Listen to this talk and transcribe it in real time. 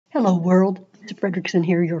Hello world, it's Friedrichsen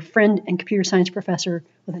here, your friend and computer science professor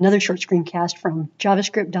with another short screencast from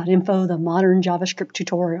javascript.info, the modern JavaScript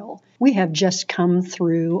tutorial. We have just come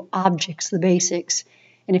through objects, the basics,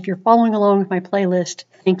 and if you're following along with my playlist,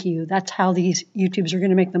 thank you. That's how these YouTubes are going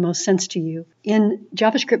to make the most sense to you. In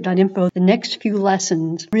javascript.info, the next few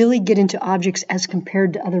lessons really get into objects as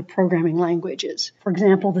compared to other programming languages. For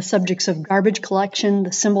example, the subjects of garbage collection,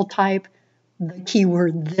 the symbol type, the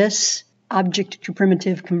keyword this, object to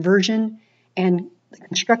primitive conversion, and the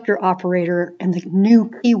constructor operator and the new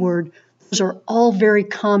keyword. Those are all very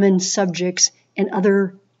common subjects in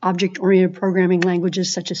other object-oriented programming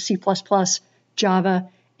languages such as C++, Java,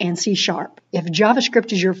 and C#. If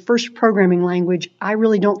JavaScript is your first programming language, I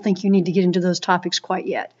really don't think you need to get into those topics quite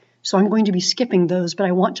yet. So I'm going to be skipping those, but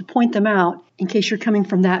I want to point them out in case you're coming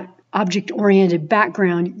from that object-oriented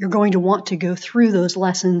background. You're going to want to go through those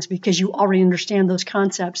lessons because you already understand those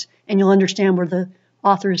concepts and you'll understand where the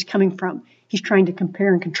author is coming from. He's trying to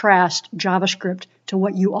compare and contrast JavaScript to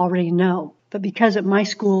what you already know. But because at my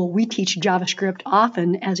school we teach JavaScript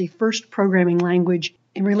often as a first programming language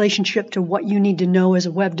in relationship to what you need to know as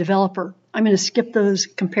a web developer, I'm going to skip those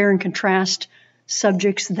compare and contrast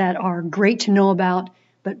subjects that are great to know about,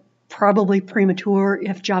 but probably premature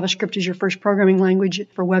if JavaScript is your first programming language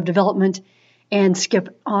for web development, and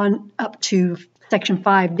skip on up to section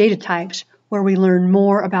 5, Datatypes, where we learn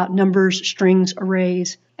more about numbers, strings,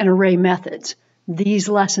 arrays, and array methods. These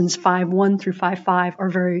lessons 5.1 through 5.5 are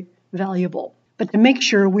very valuable. But to make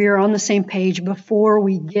sure we are on the same page before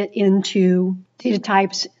we get into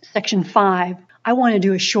Datatypes section 5, I want to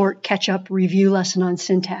do a short catch-up review lesson on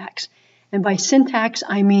syntax. And by syntax,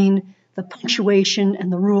 I mean the punctuation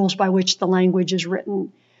and the rules by which the language is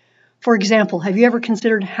written. For example, have you ever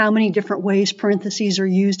considered how many different ways parentheses are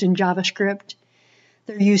used in JavaScript?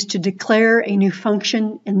 They're used to declare a new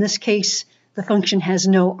function. In this case, the function has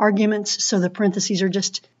no arguments, so the parentheses are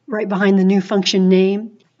just right behind the new function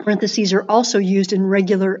name. Parentheses are also used in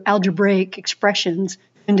regular algebraic expressions to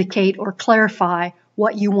indicate or clarify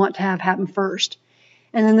what you want to have happen first.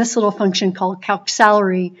 And then this little function called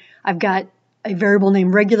calcSalary, I've got a variable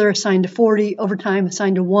named regular assigned to 40, overtime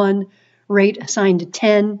assigned to 1, rate assigned to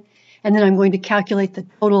 10, and then I'm going to calculate the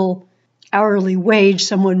total hourly wage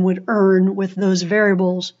someone would earn with those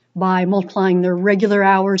variables by multiplying their regular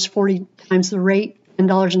hours, 40 times the rate,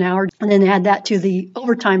 $10 an hour, and then add that to the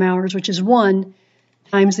overtime hours, which is 1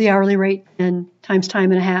 times the hourly rate, and times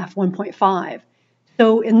time and a half, 1.5.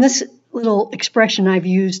 So in this little expression, I've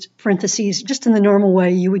used parentheses just in the normal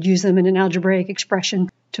way you would use them in an algebraic expression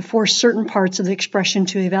to force certain parts of the expression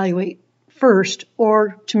to evaluate first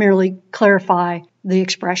or to merely clarify the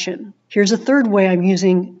expression. Here's a third way I'm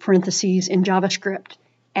using parentheses in JavaScript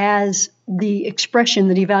as the expression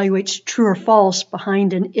that evaluates true or false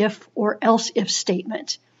behind an if or else if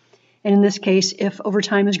statement. And in this case, if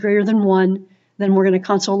overtime is greater than 1, then we're going to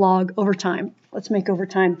console log overtime. Let's make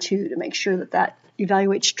overtime 2 to make sure that that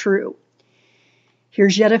evaluates true.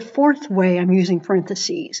 Here's yet a fourth way I'm using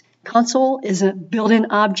parentheses. Console is a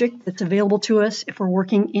built-in object that's available to us if we're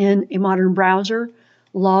working in a modern browser.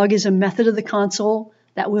 Log is a method of the console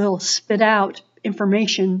that will spit out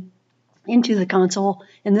information into the console.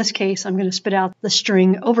 In this case, I'm going to spit out the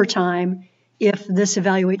string overtime if this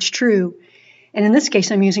evaluates true. And in this case,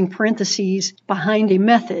 I'm using parentheses behind a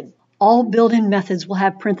method. All built-in methods will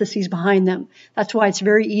have parentheses behind them. That's why it's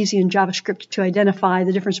very easy in JavaScript to identify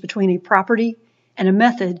the difference between a property and a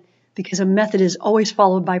method, because a method is always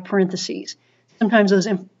followed by parentheses. Sometimes those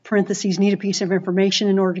parentheses need a piece of information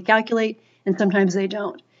in order to calculate, and sometimes they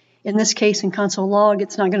don't. In this case, in console log,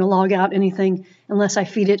 it's not going to log out anything unless I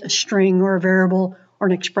feed it a string or a variable or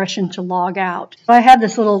an expression to log out. So I have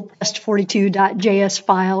this little test42.js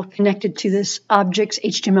file connected to this objects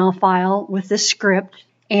HTML file with this script,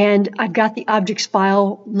 and I've got the objects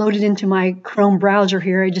file loaded into my Chrome browser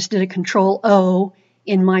here. I just did a Control-O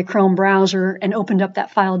in my Chrome browser and opened up that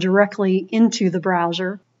file directly into the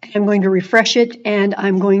browser. I'm going to refresh it and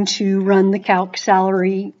I'm going to run the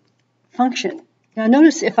calcSalary function. Now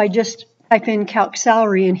notice if I just type in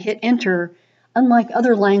calcSalary and hit enter, unlike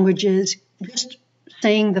other languages, just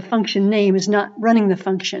saying the function name is not running the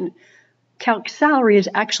function. CalcSalary is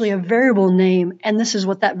actually a variable name, and this is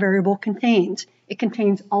what that variable contains. It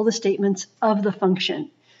contains all the statements of the function.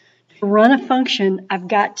 To run a function, I've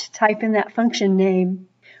got to type in that function name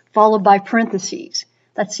followed by parentheses.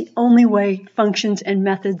 That's the only way functions and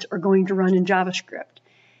methods are going to run in JavaScript.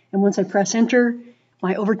 And once I press enter,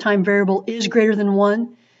 my overtime variable is greater than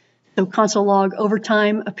 1. So console log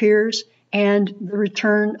overtime appears, and the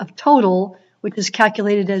return of total, which is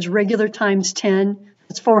calculated as regular times 10,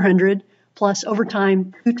 that's 400, plus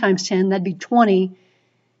overtime 2 times 10, that'd be 20,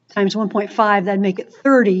 times 1.5, that'd make it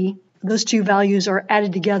 30. Those two values are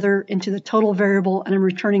added together into the total variable, and I'm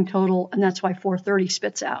returning total, and that's why 430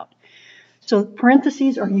 spits out. So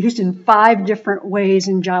parentheses are used in 5 different ways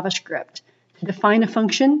in JavaScript. To define a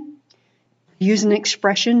function, use an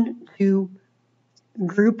expression to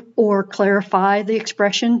group or clarify the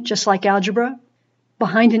expression, just like algebra.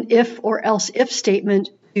 Behind an if or else if statement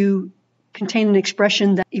to contain an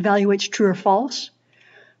expression that evaluates true or false.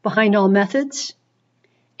 Behind all methods,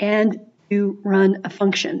 and to run a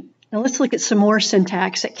function. Now let's look at some more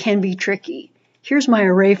syntax that can be tricky. Here's my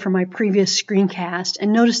array from my previous screencast,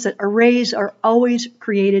 and notice that arrays are always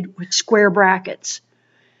created with square brackets.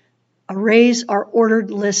 Arrays are ordered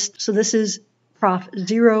lists, so this is prof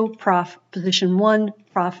 0, prof position 1,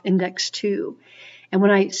 prof index 2. And when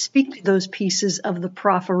I speak to those pieces of the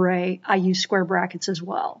prof array, I use square brackets as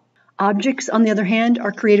well. Objects, on the other hand,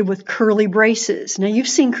 are created with curly braces. Now you've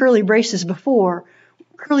seen curly braces before.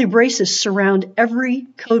 Curly braces surround every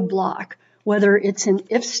code block, whether it's an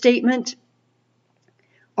if statement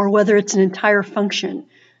or whether it's an entire function.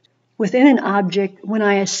 Within an object, when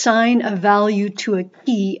I assign a value to a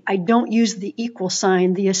key, I don't use the equal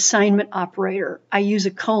sign, the assignment operator. I use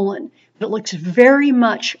a colon, but it looks very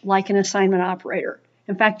much like an assignment operator.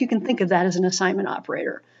 In fact, you can think of that as an assignment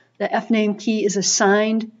operator. The fname key is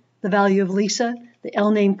assigned the value of Lisa. The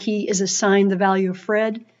lname key is assigned the value of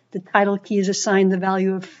Fred. The title key is assigned the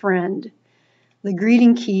value of friend. The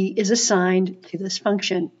greeting key is assigned to this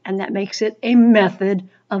function, and that makes it a method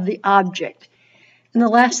of the object. And the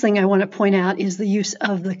last thing I want to point out is the use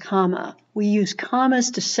of the comma. We use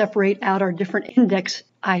commas to separate out our different index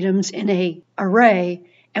items in an array,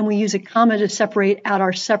 and we use a comma to separate out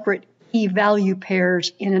our separate key value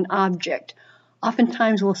pairs in an object.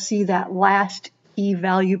 Oftentimes we'll see that last key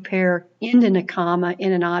value pair end in a comma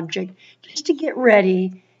in an object just to get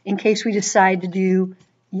ready in case we decide to do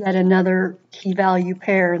yet another key value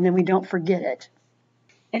pair and then we don't forget it.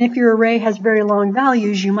 And if your array has very long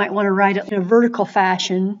values, you might want to write it in a vertical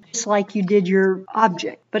fashion, just like you did your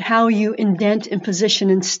object. But how you indent and position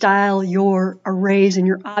and style your arrays and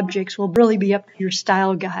your objects will really be up to your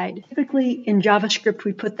style guide. Typically in JavaScript,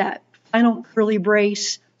 we put that final curly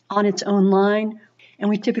brace on its own line, and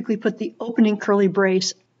we typically put the opening curly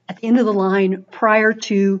brace at the end of the line prior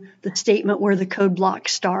to the statement where the code block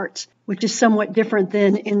starts, which is somewhat different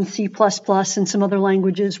than in C++ and some other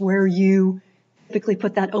languages where you typically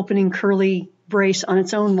put that opening curly brace on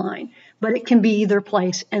its own line. But it can be either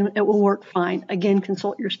place, and it will work fine. Again,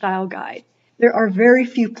 consult your style guide. There are very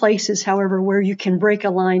few places, however, where you can break a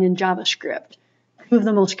line in JavaScript. Two of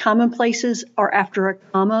the most common places are after a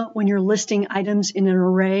comma when you're listing items in an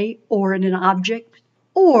array or in an object,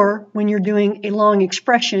 or when you're doing a long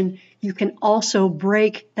expression, you can also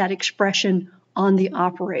break that expression on the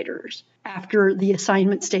operators after the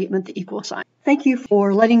assignment statement, the equal sign. Thank you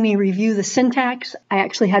for letting me review the syntax. I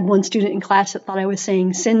actually had one student in class that thought I was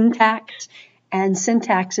saying syntax, and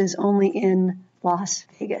syntax is only in Las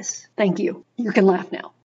Vegas. Thank you. You can laugh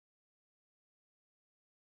now.